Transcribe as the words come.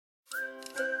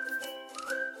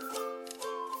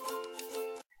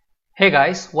Hey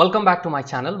guys, welcome back to my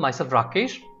channel. Myself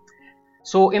Rakesh.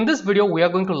 So in this video we are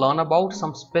going to learn about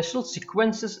some special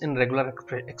sequences in regular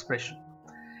expression,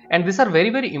 and these are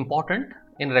very important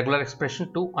in regular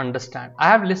expression to understand. I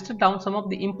have listed down some of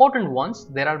the important ones.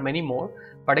 There are many more,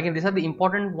 but again these are the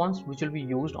important ones which will be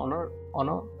used on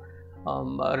a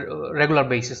regular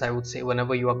basis, I would say,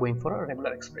 whenever you are going for a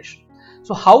regular expression.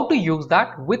 So how to use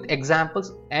that with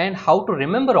examples and how to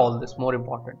remember all this, more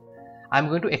important. I'm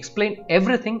going to explain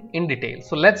everything in detail.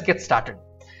 So let's get started.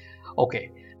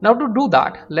 Okay, now to do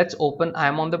that, let's open. I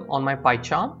am on my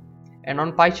PyCharm, and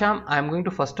on PyCharm I am going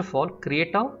to first of all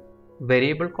create a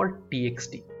variable called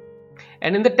txt,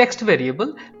 and in the text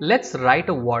variable let's write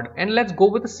a word, and let's go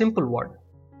with a simple word,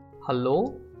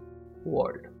 hello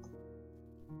world.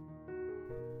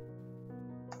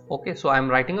 Okay, so I am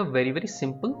writing a very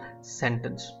simple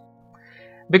sentence.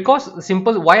 Because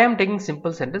simple, why I am taking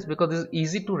simple sentence? Because this is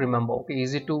easy to remember, okay,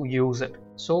 easy to use it.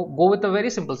 So go with a very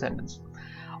simple sentence.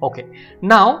 Okay,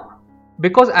 now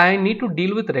because I need to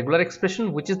deal with regular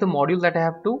expression, which is the module that I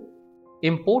have to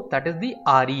import, that is the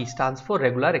RE, stands for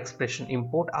regular expression,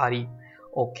 import RE.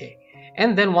 Okay,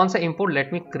 and then once I import,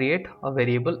 let me create a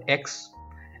variable X,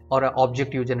 or an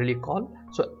object you generally call.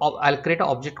 So I'll create an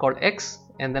object called X,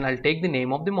 and then I'll take the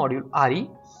name of the module RE,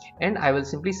 and I will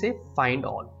simply say find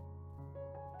all.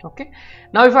 Okay,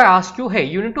 now if I ask you, hey,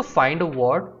 you need to find a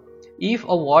word if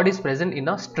a word is present in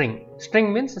a string.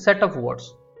 String means a set of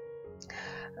words,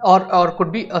 or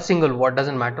could be a single word,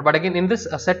 doesn't matter. But again, in this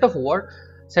set of word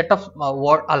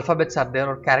alphabets are there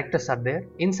or characters are there.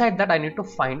 Inside that I need to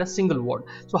find a single word.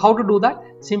 So how to do that?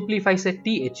 Simply if I say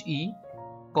the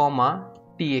comma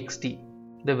txt,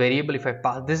 the variable, if I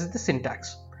pass, this is the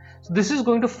syntax. So this is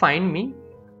going to find me,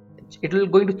 it will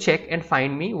going to check and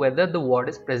find me whether the word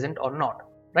is present or not.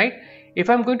 Right? If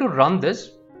I'm going to run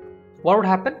this, what would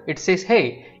happen? It says,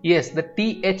 hey, yes, the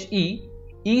the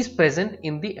is present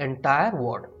in the entire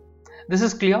word. This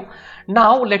is clear.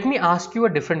 Now let me ask you a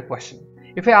different question.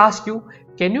 If I ask you,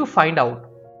 can you find out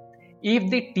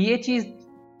if the the is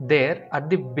there at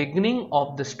the beginning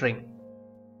of the string?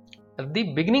 At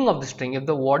the beginning of the string, if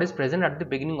the word is present at the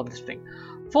beginning of the string.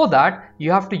 For that,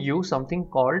 you have to use something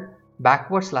called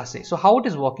 /a. So how it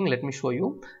is working, let me show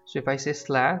you. So if I say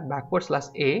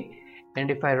 /a, and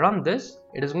if I run this,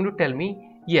 it is going to tell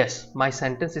me, yes, my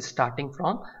sentence is starting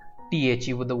from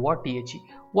the, with the word the.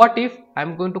 What if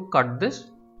I'm going to cut this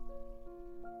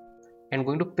and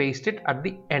going to paste it at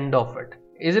the end of it?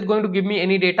 Is it going to give me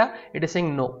any data? It is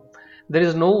saying no, there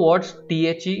is no words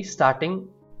the starting.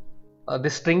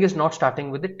 This string is not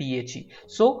starting with the the.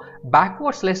 So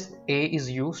 /a is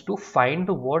used to find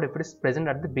the word if it is present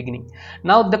at the beginning.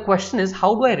 Now the question is,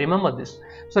 how do I remember this?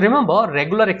 So remember,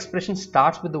 regular expression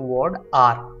starts with the word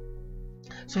R.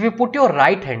 So if you put your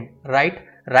right hand,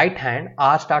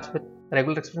 R starts with,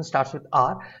 regular expression starts with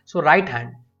R. So right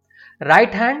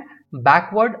hand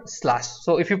backward slash.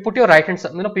 So if you put your right hand,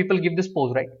 people give this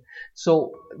pose, right?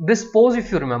 So this pose,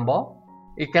 if you remember,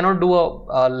 you cannot do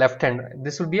a left hand.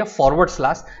 This will be a forward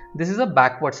slash. This is a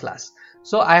backward slash.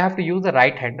 So I have to use the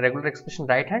right hand, regular expression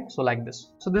right hand. So like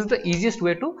this. So this is the easiest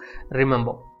way to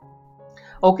remember.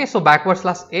 Okay, so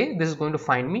 /a, this is going to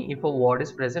find me if a word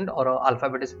is present or an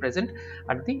alphabet is present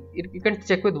at the, you can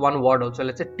check with one word also.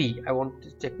 Let's say T. I want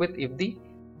to check with if the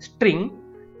string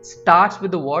starts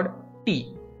with the word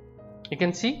T. You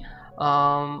can see,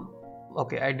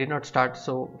 okay, I did not start.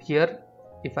 So here,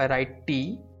 if I write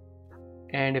T,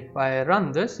 and if I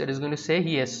run this, it is going to say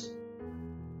yes.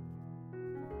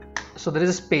 So there is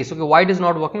a space. Okay, why it is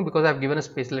not working? Because I have given a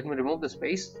space. Let me remove the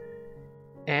space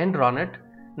and run it.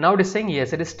 Now it is saying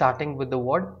yes, it is starting with the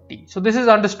word T. So this is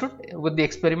understood with the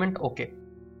experiment. Okay.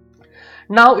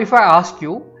 Now if I ask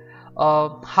you,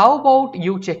 how about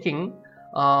you checking,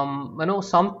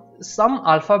 some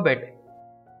alphabet?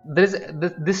 There is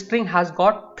this string has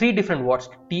got 3 different words: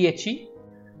 the,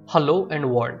 hello,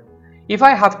 and world. If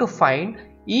I have to find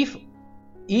if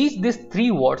these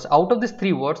 3 words, out of these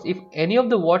 3 words, if any of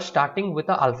the words starting with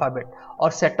an alphabet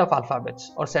or set of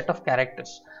alphabets or set of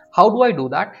characters, how do I do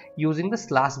that? Using the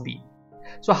 /b.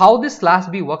 So how this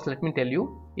 /b works, let me tell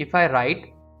you. If I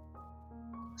write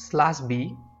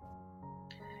 /b,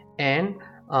 and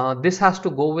this has to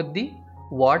go with the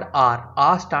word R.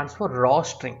 R stands for raw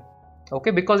string.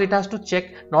 Okay, because it has to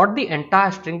check not the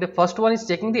entire string. The first one is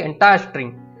checking the entire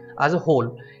string as a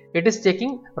whole. It is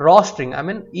checking raw string. I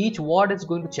mean, each word is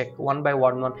going to check one by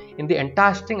one. In the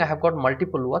entire string, I have got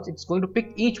multiple words. It's going to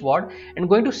pick each word and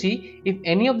going to see if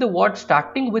any of the words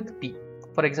starting with T.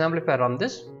 For example, if I run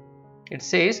this, it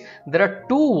says there are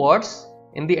 2 words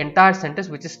in the entire sentence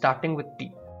which is starting with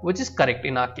T, which is correct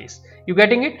in our case. You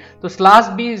getting it? So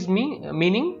 /b is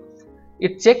meaning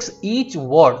it checks each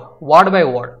word by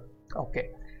word.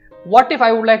 Okay, what if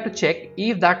I would like to check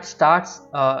if that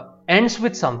ends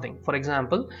with something? For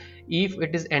example, if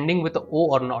it is ending with a O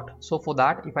or not. So for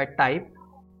that, if I type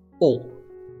O,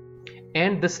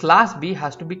 and the slash B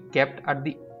has to be kept at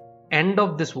the end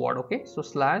of this word. Okay, so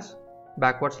slash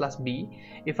 /B.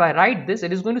 If I write this,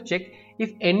 it is going to check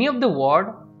if any of the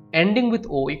word ending with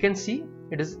O, you can see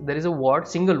there is a word,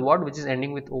 single word, which is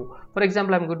ending with O. For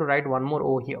example, I'm going to write one more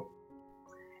O here,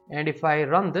 and if I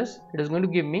run this, it is going to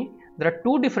give me there are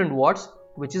two different words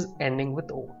which is ending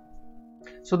with O.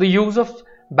 So the use of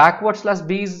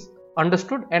 /B is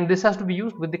understood, and this has to be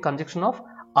used with the conjunction of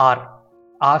R.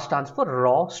 R stands for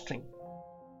raw string.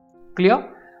 Clear?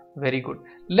 Very good.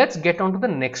 Let's get on to the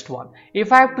next one.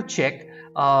 If I have to check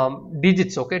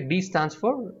digits, okay, D stands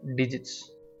for digits.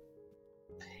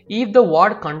 If the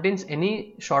word contains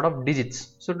any sort of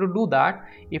digits, so to do that,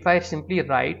 if I simply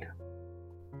write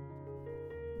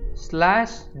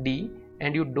 /D,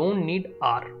 and you don't need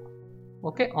R,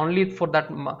 okay, only for that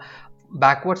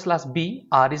 /B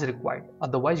R is required,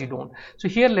 otherwise you don't. So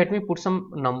here let me put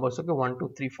some numbers, okay, 1 2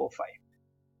 3 4 5.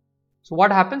 So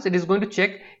what happens, it is going to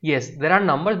check, yes, there are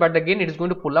numbers, but again it is going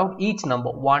to pull out each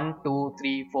number, 1 2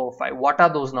 3 4 5. What are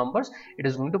those numbers? It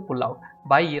is going to pull out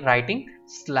by writing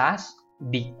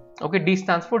 /D. Okay, D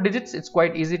stands for digits. It's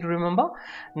quite easy to remember.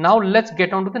 Now let's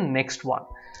get on to the next one.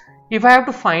 If I have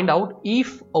to find out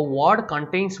if a word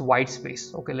contains white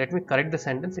space, okay, let me correct the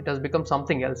sentence, it has become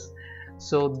something else.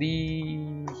 So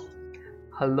the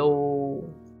hello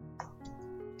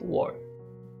word.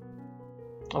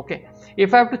 Okay,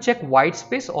 if I have to check white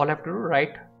space, all I have to do,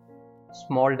 write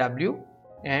small w,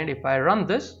 and if I run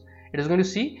this, it is going to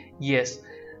see, yes,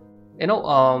 you know,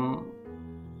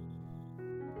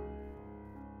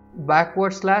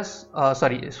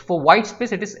 for white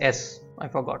space it is S. I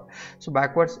forgot. So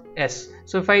backwards S.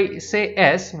 So if I say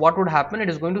S, what would happen? It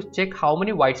is going to check how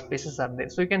many white spaces are there.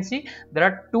 So you can see there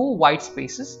are 2 white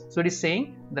spaces. So it is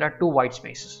saying there are 2 white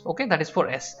spaces. Okay, that is for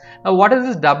S. Now what is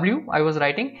this W? I was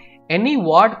writing any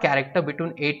word character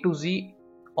between A to Z,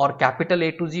 or capital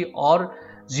A to Z, or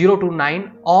 0 to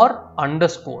 9, or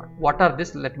underscore. What are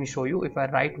this? Let me show you. If I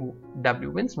write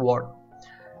W means word.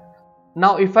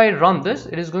 Now if I run this,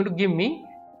 it is going to give me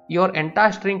your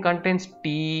entire string contains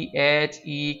T, H,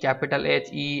 E, capital H,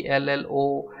 E, L, L,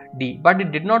 O, D, but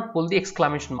it did not pull the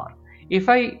exclamation mark. If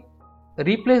I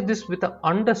replace this with an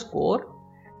underscore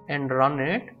and run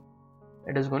it,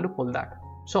 it is going to pull that.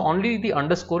 So only the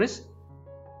underscore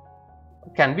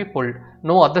can be pulled,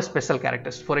 no other special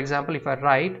characters. For example, if I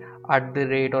write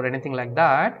 @ or anything like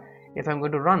that, if I'm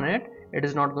going to run it, it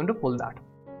is not going to pull that.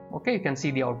 Okay, you can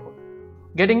see the output.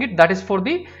 Getting it? That is for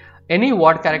the any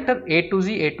word character A to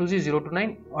Z, 0 to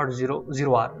 9, or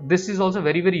 0 R. This is also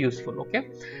very useful.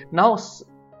 Okay, now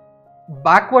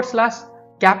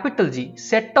 /capital G,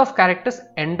 set of characters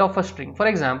end of a string. For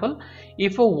example,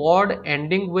 if a word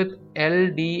ending with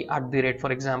LD @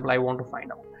 for example, I want to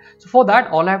find out. So for that,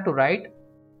 all I have to write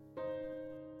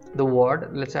the word,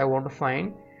 let's say I want to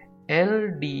find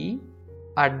LD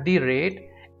 @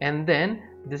 and then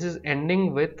this is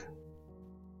ending with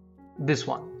this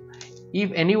one.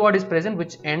 If any word is present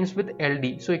which ends with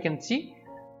LD, so you can see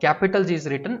capital G is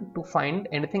written to find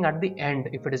anything at the end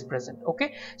if it is present.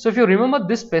 Okay, so if you remember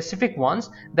this specific ones,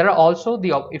 there are also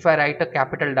if I write a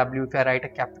capital W, if I write a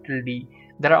capital D,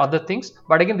 there are other things,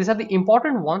 but again these are the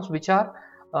important ones which are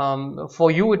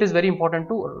for you, it is very important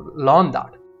to learn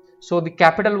that. So the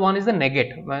capital one is the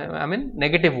negative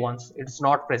ones, it's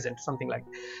not present, something like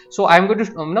that. So I'm going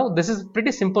to now this is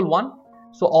pretty simple one.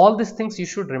 So all these things you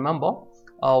should remember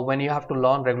when you have to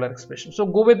learn regular expression. So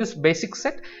go with this basic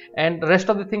set, and rest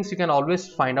of the things you can always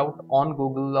find out on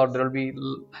Google, or there will be,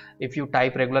 if you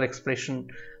type regular expression,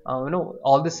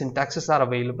 all the syntaxes are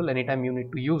available anytime you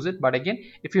need to use it. But again,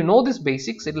 if you know these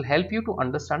basics, it will help you to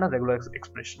understand a regular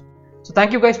expression. So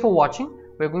thank you guys for watching.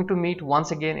 We're going to meet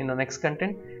once again in the next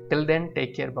content. Till then,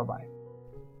 take care. Bye bye.